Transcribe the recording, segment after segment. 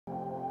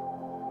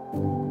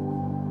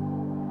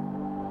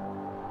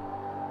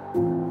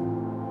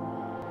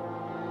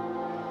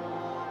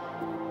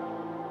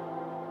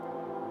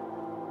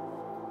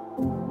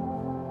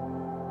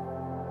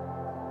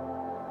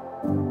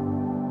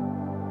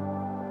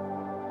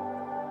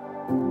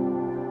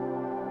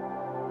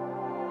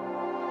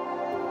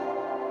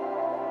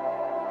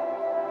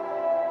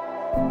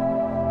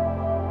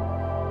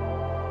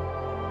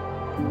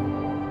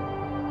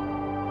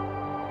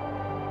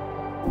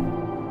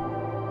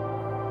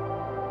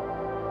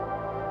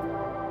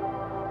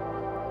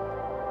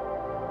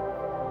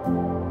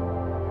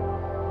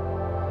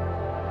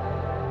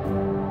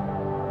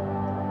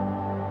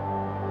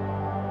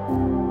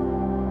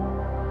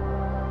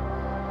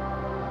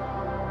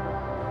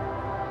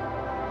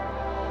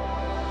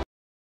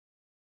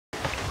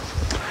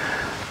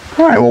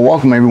Alright, well,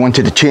 welcome everyone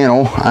to the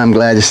channel. I'm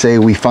glad to say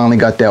we finally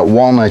got that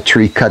walnut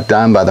tree cut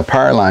down by the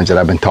power lines that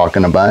I've been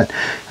talking about.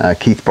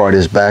 Keith brought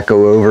his backhoe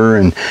over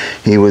and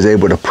he was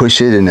able to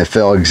push it, and it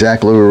fell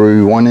exactly where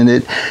we wanted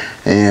it,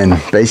 and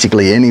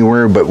basically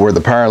anywhere but where the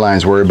power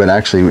lines were, but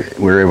actually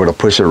we were able to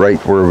push it right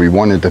where we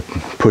wanted to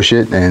push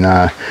it.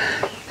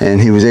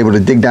 And he was able to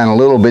dig down a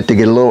little bit to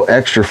get a little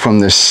extra from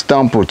this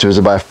stump, which was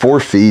about 4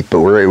 feet, but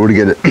we were able to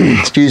get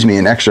excuse me,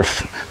 an extra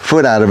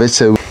foot out of it.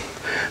 So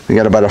we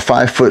got about a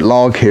 5-foot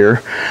log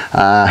here.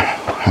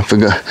 I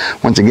forgot,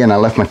 once again, I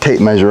left my tape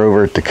measure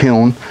over at the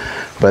kiln,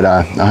 but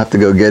I'll have to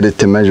go get it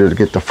to measure to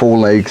get the full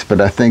legs.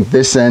 But I think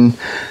this end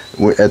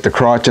at the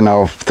crotch, and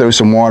I'll throw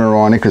some water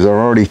on it because I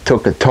already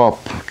took a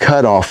top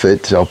cut off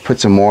it, so I'll put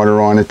some water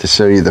on it to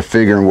show you the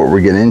figure and what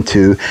we're getting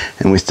into.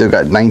 And we still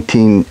got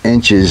 19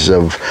 inches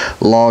of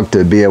log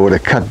to be able to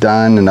cut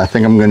down, and I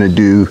think I'm going to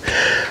do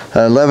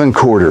 11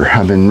 quarter.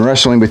 I've been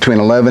wrestling between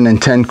 11 and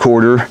 10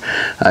 quarter.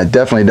 I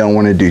definitely don't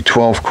want to do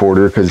 12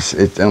 quarter because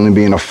it's only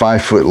being a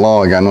 5-foot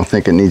log. I don't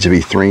think it needs to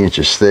be 3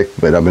 inches thick,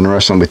 but I've been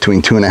wrestling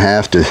between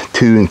 2.5 to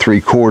 2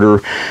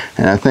 3/4,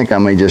 and I think I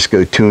may just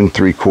go 2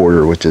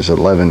 3/4, which is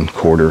 11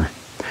 quarter.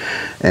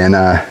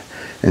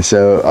 And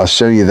so I'll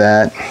show you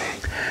that,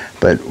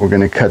 but we're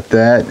going to cut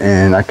that,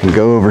 and I can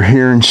go over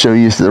here and show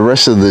you the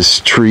rest of this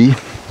tree.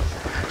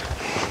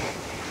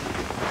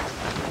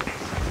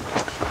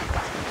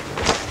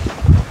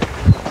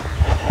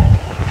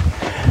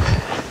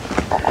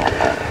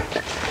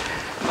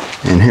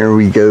 And here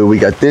we go. We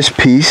got this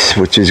piece,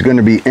 which is going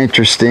to be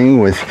interesting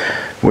with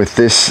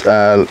this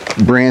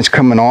branch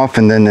coming off,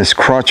 and then this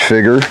crotch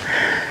figure.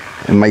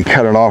 I might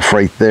cut it off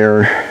right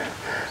there.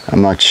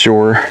 I'm not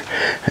sure.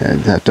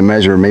 I have to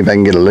measure. Maybe I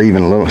can get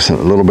even a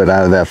little bit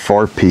out of that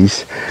far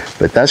piece.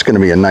 But that's going to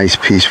be a nice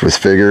piece with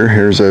figure.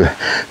 Here's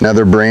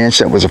another branch.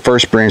 That was the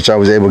first branch I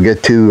was able to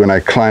get to, and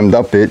I climbed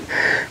up it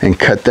and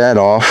cut that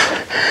off.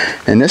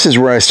 And this is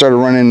where I started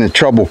running into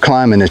trouble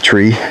climbing the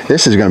tree.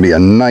 This is going to be a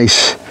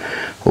nice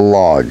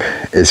log.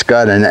 It's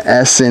got an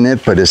S in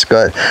it, but it's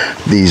got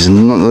these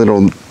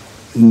little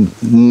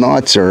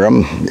knots, or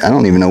I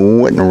don't even know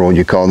what in the world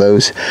you call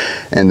those.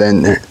 And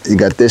then you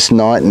got this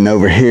knot, and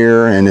over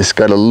here, and it's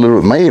got a little,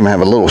 it might even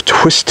have a little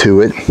twist to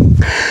it.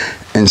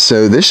 And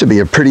so this should be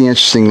a pretty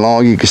interesting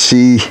log. You can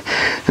see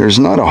there's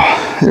a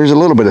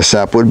little bit of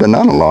sapwood, but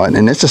not a lot,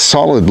 and it's a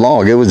solid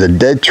log. It was a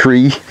dead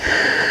tree,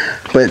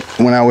 but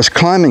when I was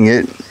climbing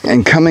it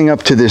and coming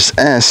up to this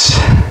S,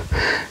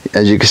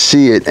 as you can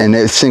see it, and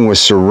this thing was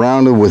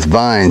surrounded with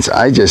vines,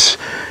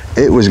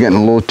 it was getting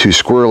a little too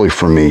squirrely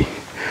for me.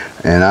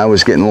 And I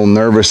was getting a little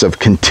nervous of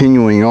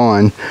continuing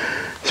on,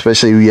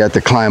 especially we had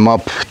to climb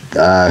up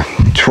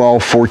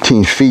 12,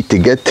 14 feet to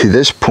get to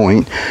this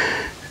point.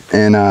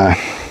 And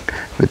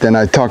but then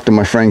I talked to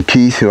my friend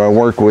Keith, who I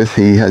work with.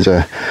 He has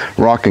a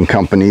rocking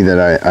company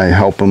that I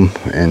help him,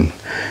 and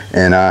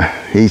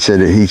he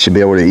said that he should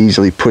be able to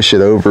easily push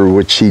it over,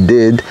 which he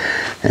did.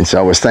 And so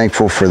I was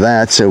thankful for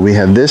that. So we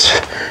have this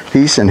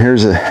piece, and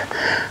here's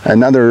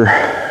another,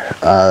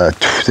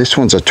 this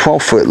one's a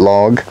 12-foot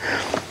log.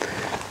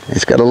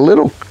 It's got a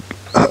little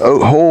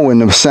hole in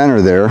the center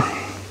there,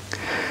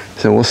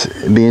 so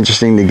it'll be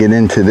interesting to get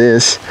into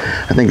this.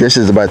 I think this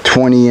is about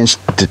 20 inch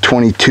to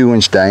 22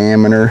 inch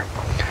diameter,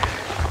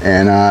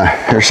 and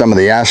here's some of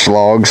the ash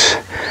logs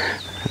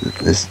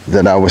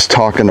that I was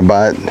talking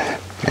about,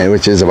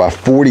 which is about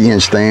 40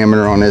 inch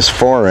diameter on this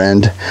far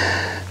end.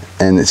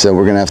 And so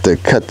we're gonna have to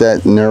cut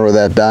that, narrow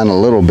that down a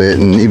little bit,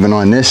 and even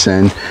on this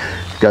end,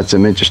 got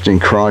some interesting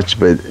crotch,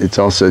 but it's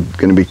also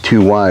gonna be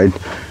too wide.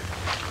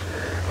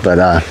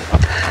 But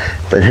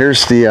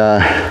here's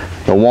the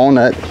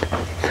walnut.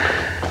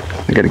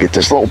 I got to get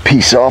this little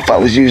piece off I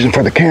was using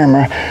for the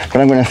camera, but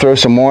I'm going to throw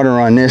some water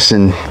on this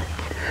and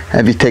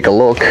have you take a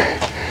look.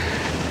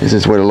 This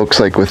is what it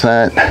looks like with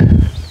that.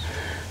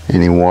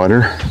 Any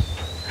water?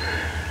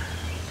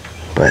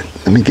 But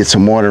let me get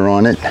some water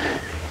on it.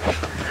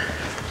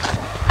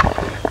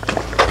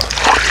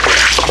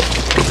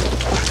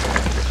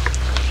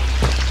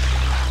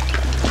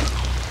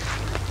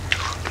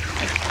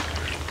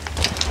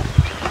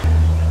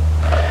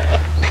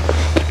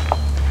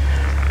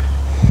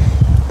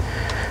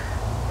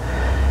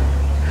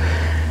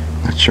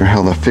 Sure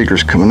how the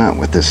figure's coming out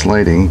with this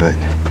lighting, but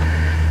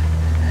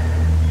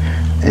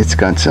it's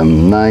got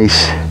some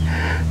nice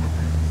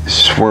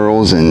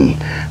swirls,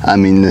 and I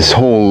mean this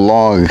whole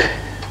log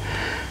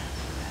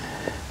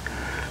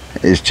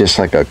is just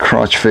like a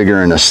crotch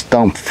figure and a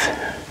stump.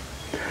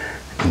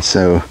 And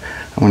so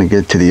I want to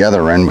get to the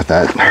other end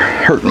without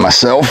hurting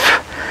myself.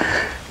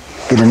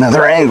 Get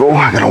another angle.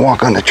 I gotta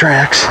walk on the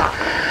tracks.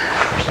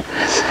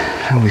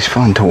 It's always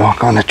fun to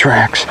walk on the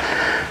tracks.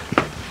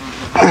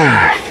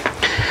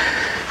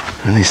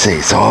 And they say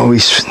it's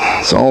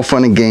all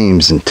fun and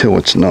games until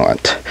it's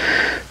not.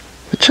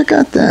 But check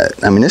out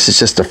that. I mean, this is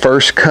just the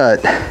first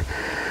cut,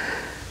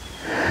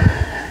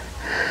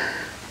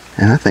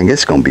 and I think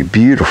it's going to be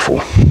beautiful.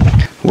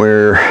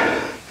 Where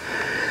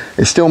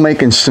it's still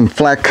making some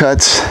flat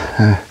cuts.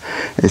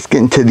 It's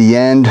getting to the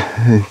end.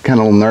 I'm kind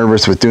of a little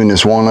nervous with doing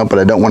this walnut, but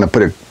I don't want to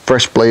put a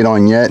fresh blade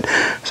on yet.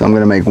 So I'm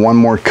going to make one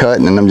more cut,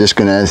 and then I'm just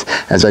going to,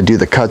 as I do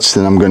the cuts,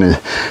 then I'm going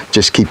to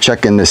just keep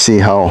checking to see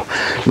how,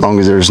 as long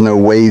as there's no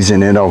waves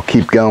in it, I'll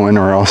keep going,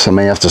 or else I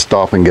may have to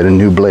stop and get a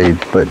new blade.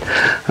 But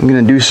I'm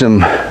going to do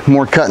some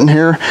more cutting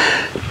here.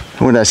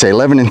 What did I say,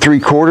 11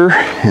 3/4,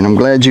 and I'm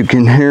glad you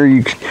can hear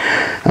you.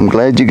 I'm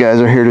glad you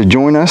guys are here to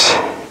join us,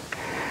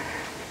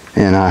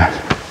 and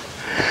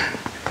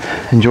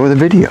enjoy the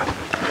video.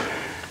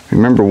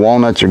 Remember,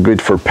 walnuts are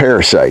good for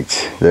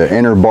parasites. The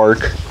inner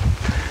bark,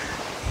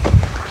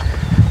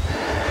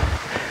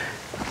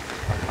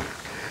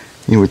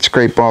 you would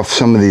scrape off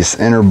some of this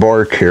inner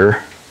bark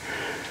here.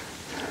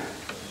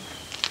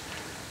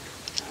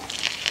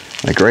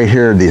 Like right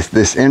here,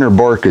 this inner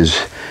bark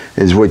is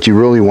what you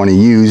really want to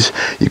use.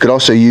 You could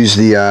also use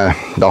the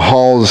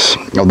hulls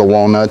of the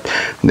walnut.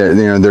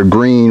 They're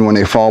green when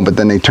they fall, but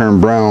then they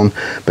turn brown.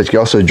 But you can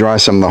also dry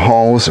some of the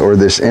hulls, or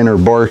this inner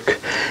bark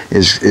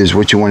is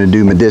what you want to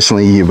do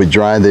medicinally. You would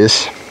dry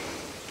this.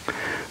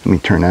 Let me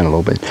turn that a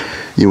little bit.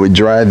 You would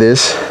dry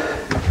this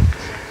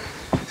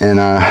and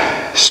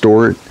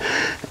store it,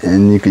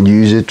 and you could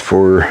use it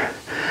for,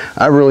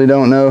 I really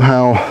don't know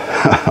how,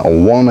 a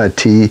walnut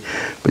tea,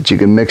 but you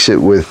can mix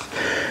it with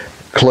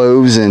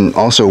cloves and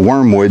also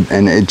wormwood,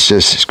 and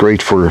it's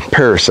great for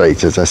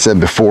parasites, as I said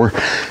before.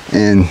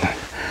 And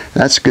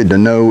that's good to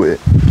know,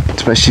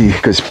 especially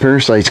because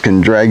parasites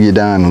can drag you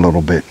down a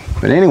little bit.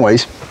 But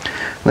anyways,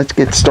 let's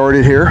get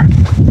started here.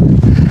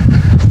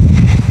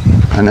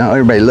 I know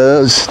everybody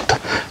loves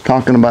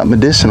talking about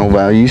medicinal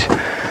values,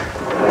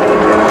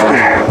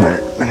 but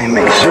let me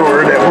make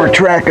sure that we're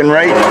tracking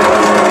right.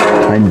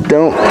 I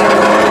don't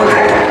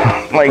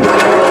like,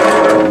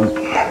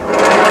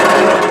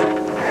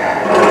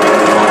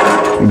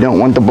 you don't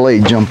want the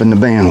blade jumping the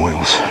band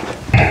wheels.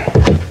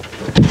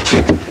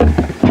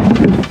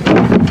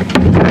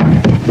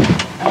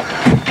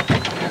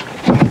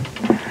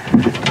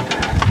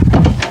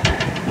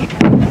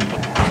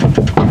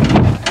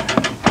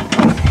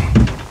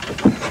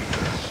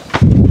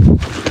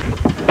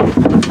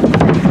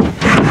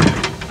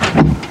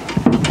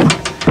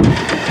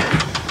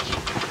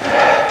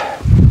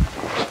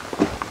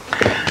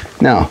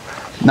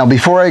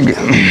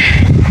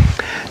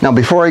 Now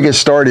before I get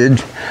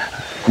started,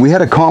 we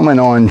had a comment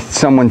on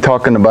someone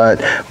talking about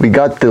we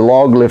got the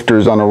log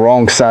lifters on the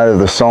wrong side of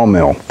the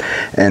sawmill,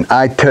 and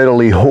I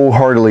totally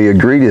wholeheartedly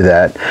agree to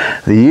that.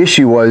 The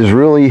issue was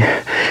really,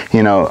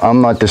 you know,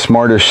 I'm not the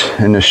smartest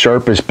and the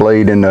sharpest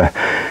blade in the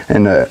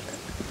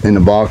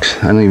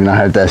box. I don't even know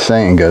how that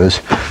saying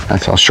goes.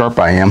 That's how sharp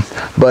I am.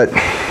 But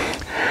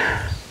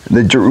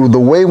the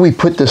way we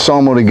put the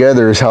sawmill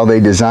together is how they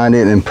designed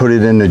it and put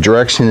it in the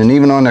direction. And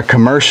even on a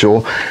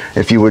commercial,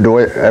 if you would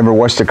ever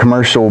watch the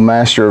commercial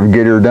Master of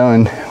Get Her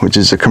Done, which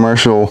is a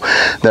commercial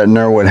that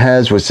Norwood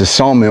has with the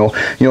sawmill,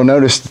 you'll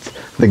notice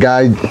the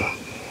guy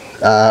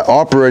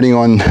operating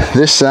on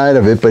this side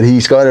of it, but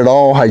he's got it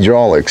all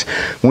hydraulics.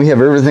 We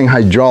have everything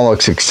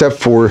hydraulics except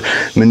for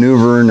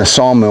maneuvering the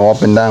sawmill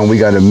up and down. We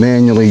got to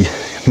manually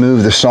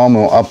move the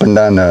sawmill up and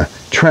down the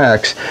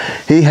tracks.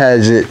 He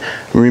has it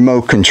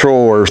remote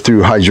control or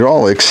through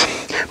hydraulics,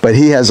 but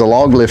he has a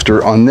log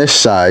lifter on this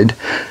side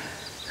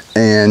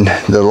and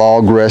the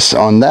log rests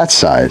on that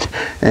side,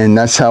 and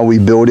that's how we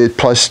build it.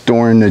 Plus,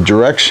 during the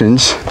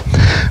directions,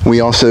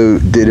 we also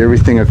did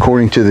everything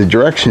according to the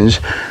directions,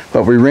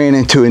 but we ran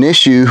into an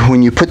issue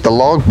when you put the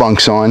log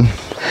bunks on.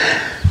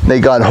 They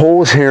got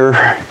holes here.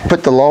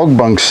 Put the log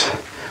bunks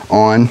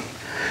on,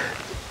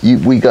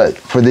 we got,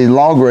 for the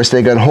log rest,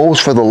 they got holes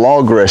for the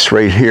log rest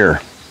right here.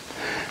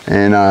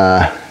 And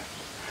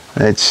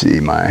let's see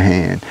my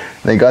hand.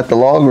 They got the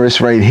log rest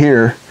right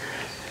here,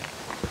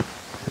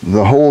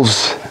 the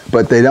holes,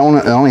 but they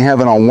only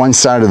have it on one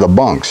side of the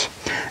bunks.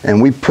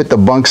 And we put the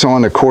bunks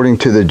on according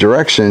to the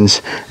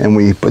directions, and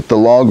we put the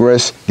log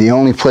rest the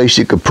only place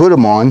you could put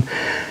them on.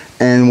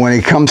 And when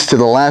it comes to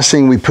the last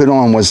thing we put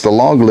on was the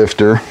log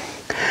lifter,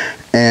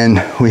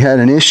 and we had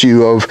an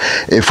issue of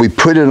if we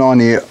put it on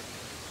the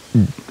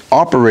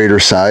operator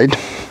side,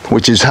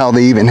 which is how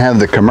they even have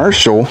the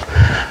commercial,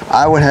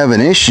 I would have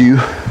an issue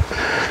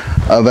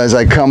of as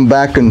I come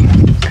back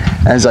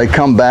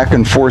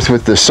and forth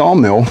with the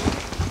sawmill,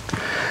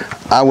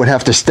 I would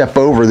have to step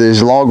over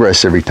these log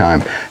rests every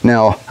time.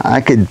 Now, I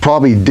could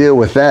probably deal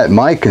with that.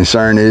 My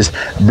concern is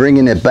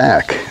bringing it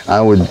back. I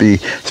would be,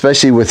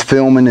 especially with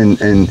filming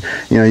and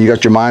you know, you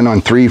got your mind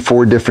on 3,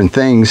 4 different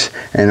things,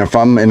 and if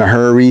I'm in a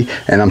hurry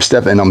and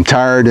I'm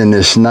tired in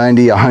this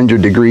 90,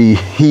 100 degree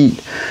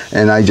heat,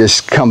 and I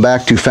just come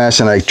back too fast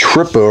and I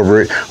trip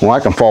over it, well, I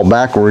can fall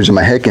backwards and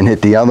my head can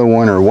hit the other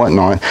one or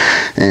whatnot.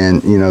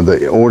 And you know,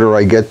 the older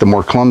I get, the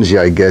more clumsy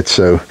I get.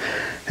 So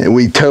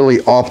we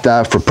totally opt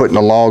out for putting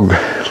the log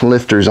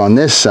lifters on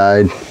this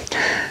side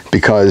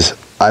because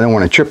I don't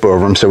want to trip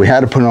over them. So we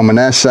had to put them on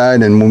that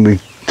side, and when we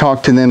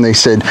talked to them, they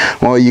said,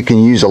 well, you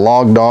can use the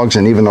log dogs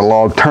and even a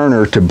log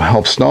turner to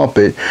help stomp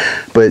it.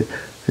 But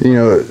you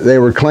know, they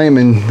were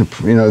claiming,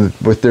 you know,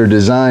 with their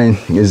design,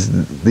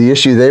 is the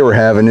issue they were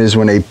having is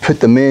when they put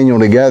the manual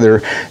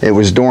together, it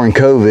was during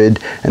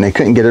COVID and they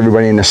couldn't get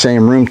everybody in the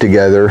same room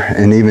together,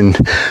 and even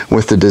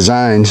with the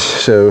designs.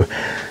 So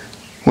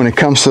when it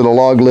comes to the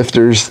log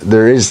lifters,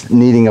 there is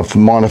needing a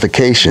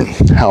modification.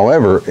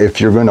 However,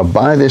 if you're going to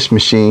buy this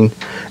machine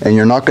and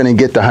you're not going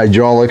to get the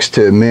hydraulics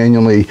to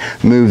manually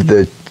move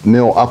the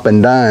mill up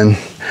and down,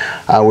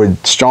 I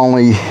would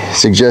strongly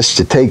suggest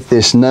to take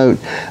this note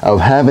of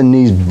having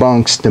these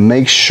bunks to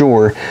make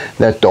sure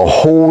that the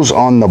holes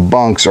on the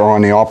bunks are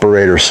on the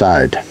operator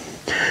side.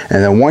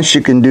 And then once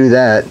you can do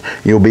that,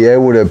 you'll be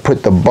able to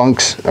put the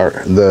bunks or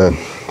the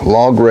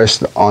log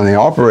rest on the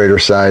operator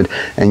side,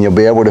 and you'll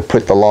be able to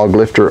put the log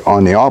lifter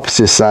on the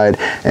opposite side,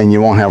 and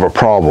you won't have a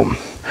problem.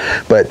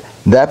 But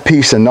that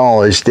piece of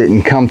knowledge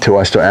didn't come to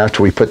us till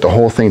after we put the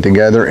whole thing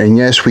together. And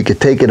yes, we could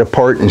take it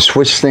apart and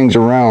switch things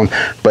around,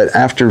 but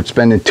after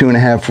spending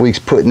 2.5 weeks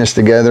putting this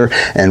together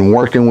and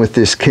working with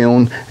this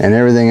kiln and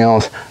everything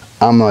else,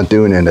 I'm not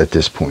doing it at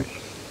this point.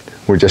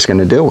 We're just going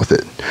to deal with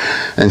it.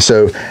 And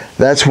so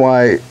that's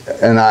why,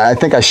 and I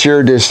think I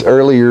shared this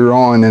earlier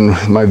on in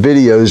my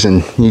videos,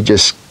 and you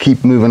just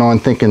keep moving on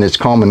thinking it's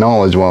common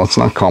knowledge. Well, it's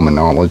not common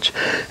knowledge.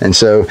 And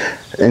so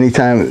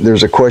anytime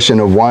there's a question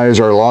of why is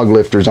our log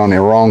lifters on the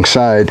wrong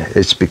side,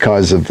 it's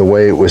because of the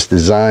way it was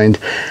designed.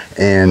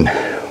 And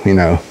you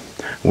know,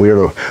 we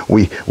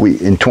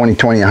in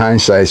 2020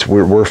 hindsight,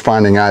 we're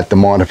finding out the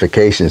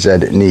modifications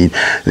that it need.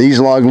 These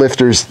log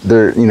lifters,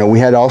 they're, you know, we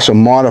had to also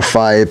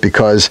modify it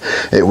because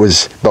it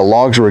was, the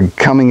logs were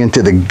coming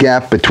into the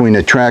gap between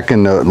the track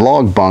and the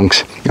log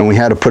bunks, and we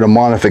had to put a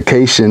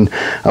modification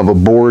of a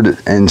board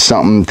and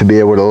something to be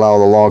able to allow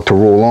the log to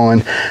roll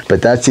on.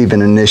 But that's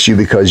even an issue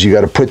because you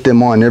got to put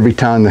them on every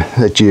time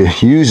that you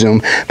use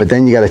them, but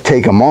then you got to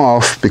take them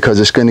off because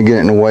it's going to get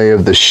in the way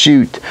of the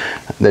chute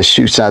that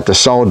shoots out the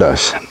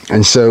sawdust.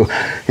 And so,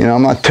 you know,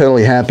 I'm not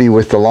totally happy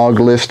with the log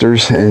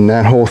lifters and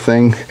that whole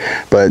thing,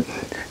 but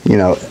you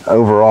know,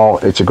 overall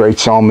it's a great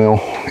sawmill,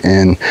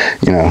 and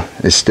you know,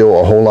 it's still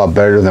a whole lot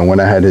better than what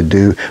I had to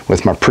do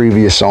with my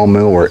previous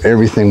sawmill where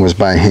everything was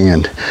by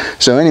hand.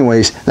 So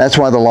anyways, that's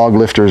why the log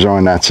lifters are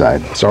on that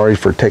side. Sorry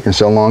for taking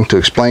so long to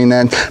explain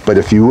that, but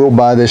if you will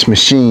buy this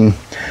machine,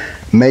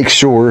 make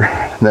sure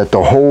that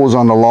the holes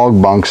on the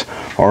log bunks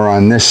are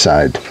on this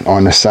side,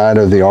 on the side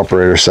of the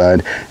operator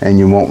side, and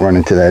you won't run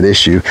into that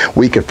issue.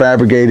 We could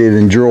fabricate it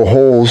and drill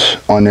holes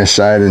on this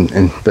side,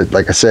 but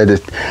like I said,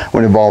 it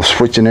would involve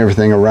switching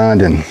everything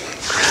around, and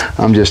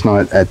I'm just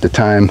not at the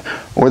time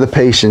or the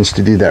patience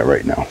to do that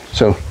right now.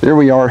 So there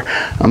we are.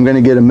 I'm going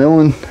to get a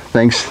milling.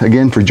 Thanks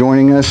again for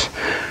joining us.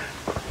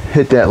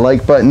 Hit that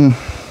like button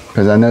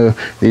because I know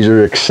these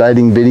are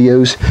exciting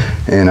videos,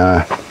 and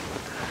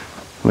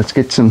let's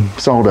get some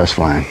sawdust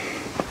flying.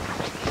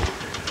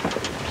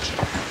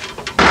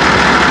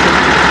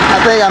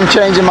 I think I'm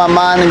changing my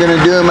mind. I'm going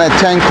to do them at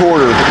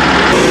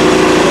 10/4.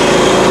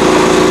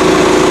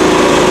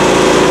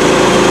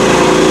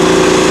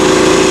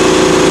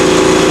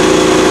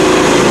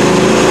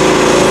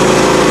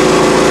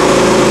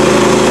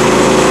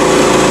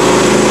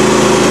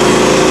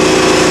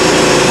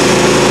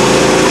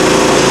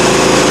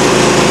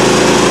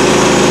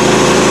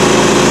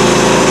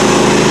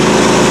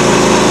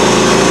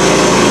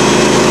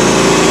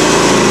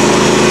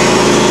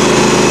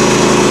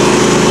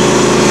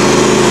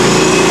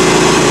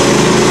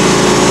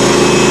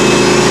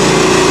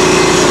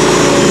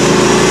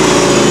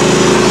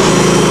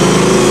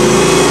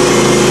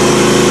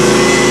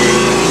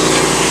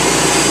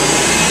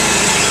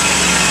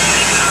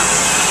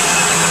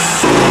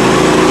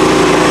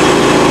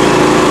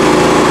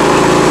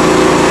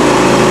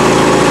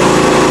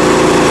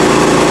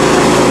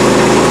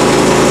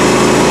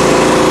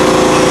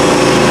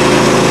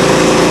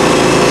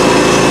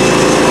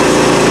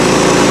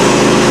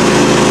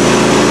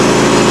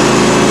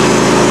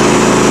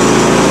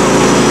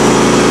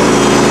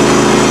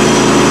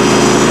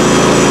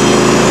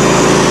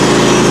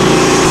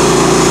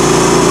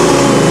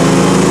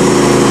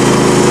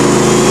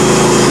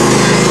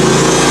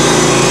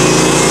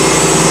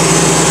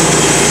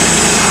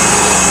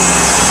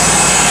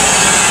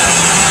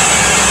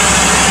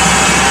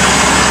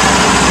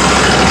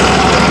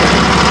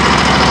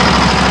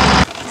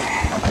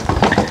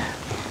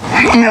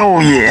 Oh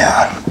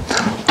yeah.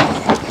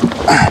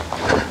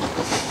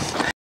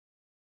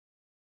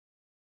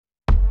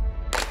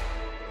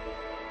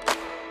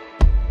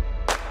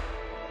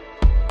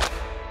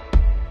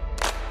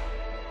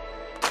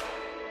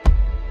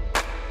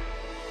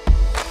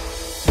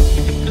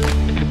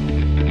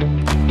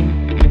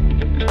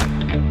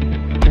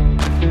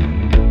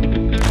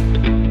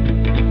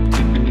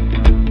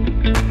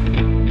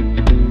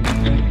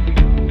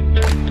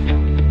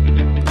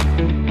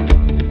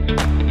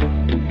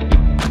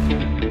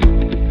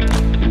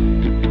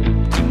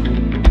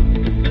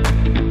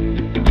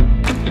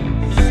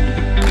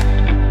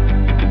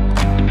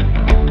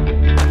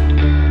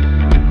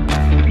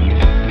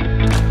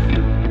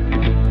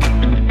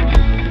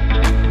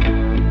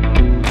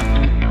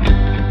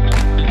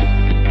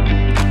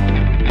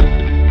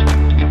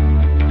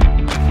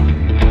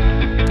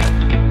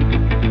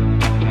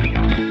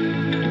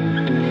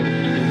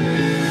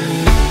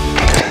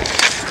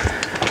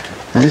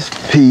 This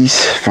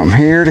piece from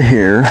here to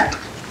here,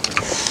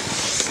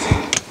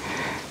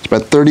 it's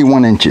about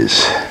 31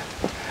 inches.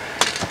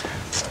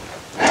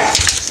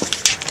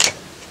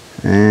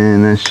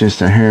 And that's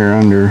just a hair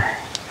under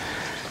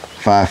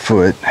 5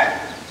 foot.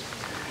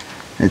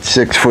 It's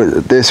 6 foot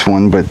at this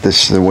one, but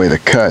this is the way to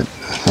cut.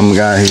 Some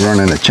guy who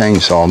running a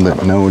chainsaw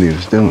didn't know what he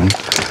was doing.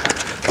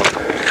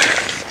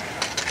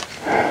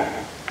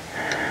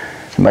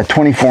 About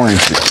 24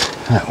 inches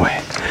that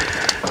way.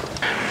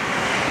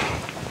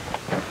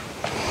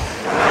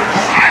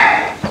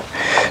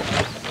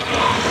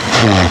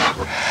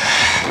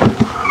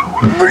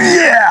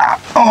 Yeah!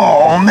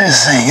 Oh,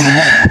 this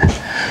ain't.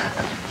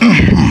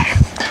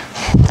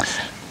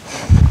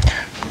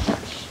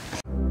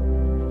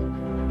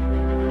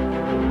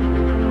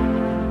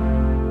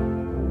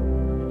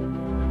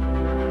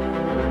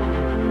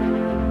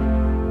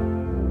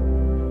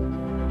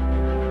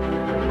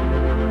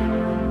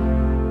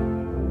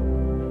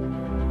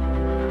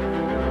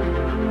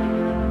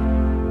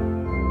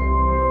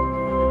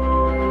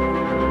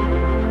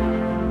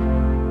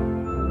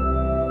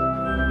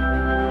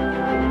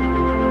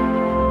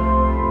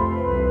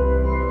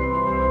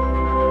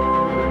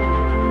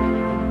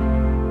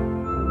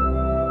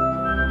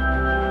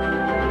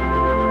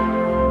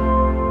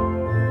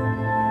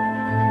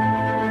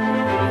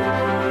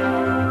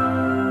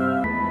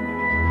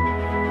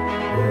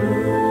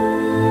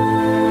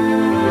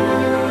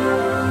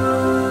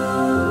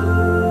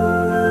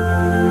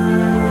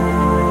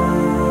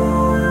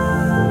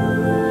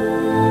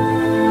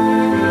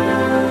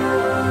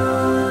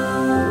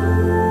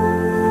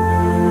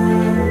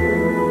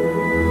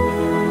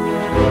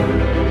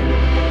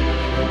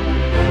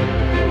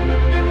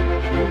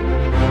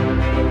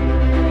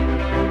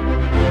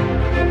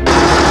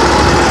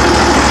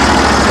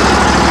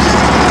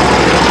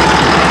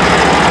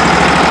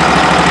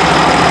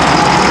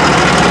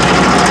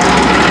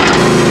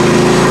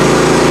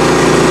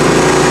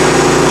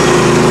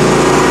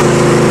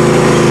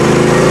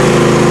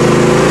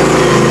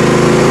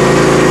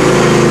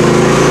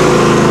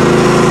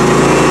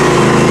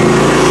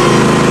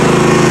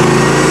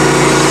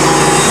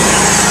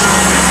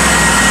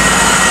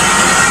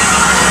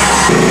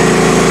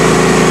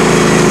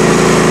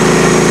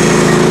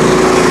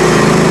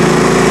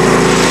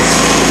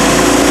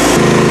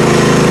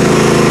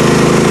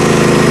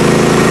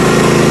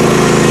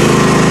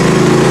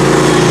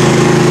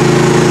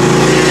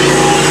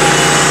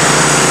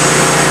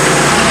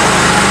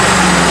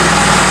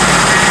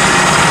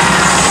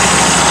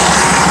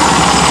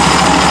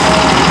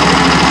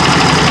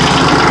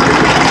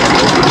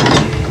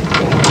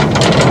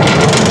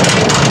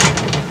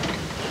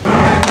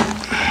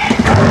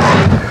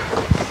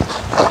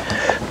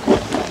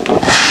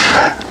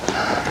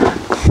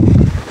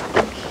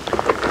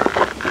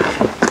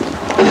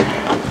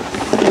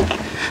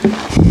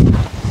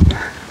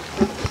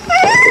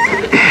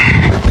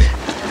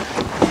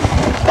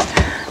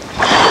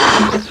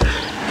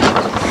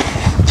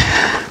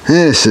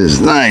 This is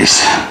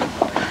nice.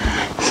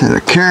 Instead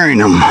of carrying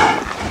them.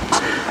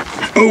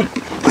 Oh,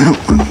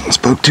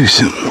 spoke too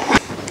soon.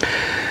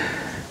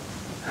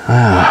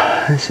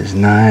 Ah, this is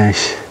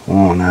nice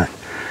walnut.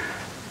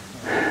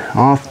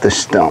 Off the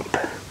stump.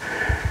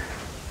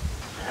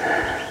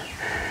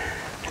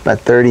 About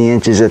 30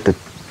 inches at the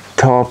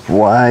top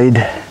wide.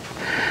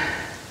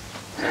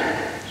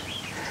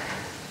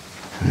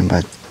 And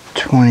about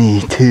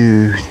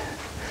 22,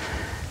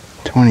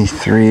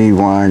 23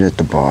 wide at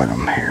the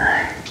bottom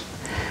here.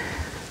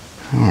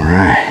 All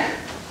right.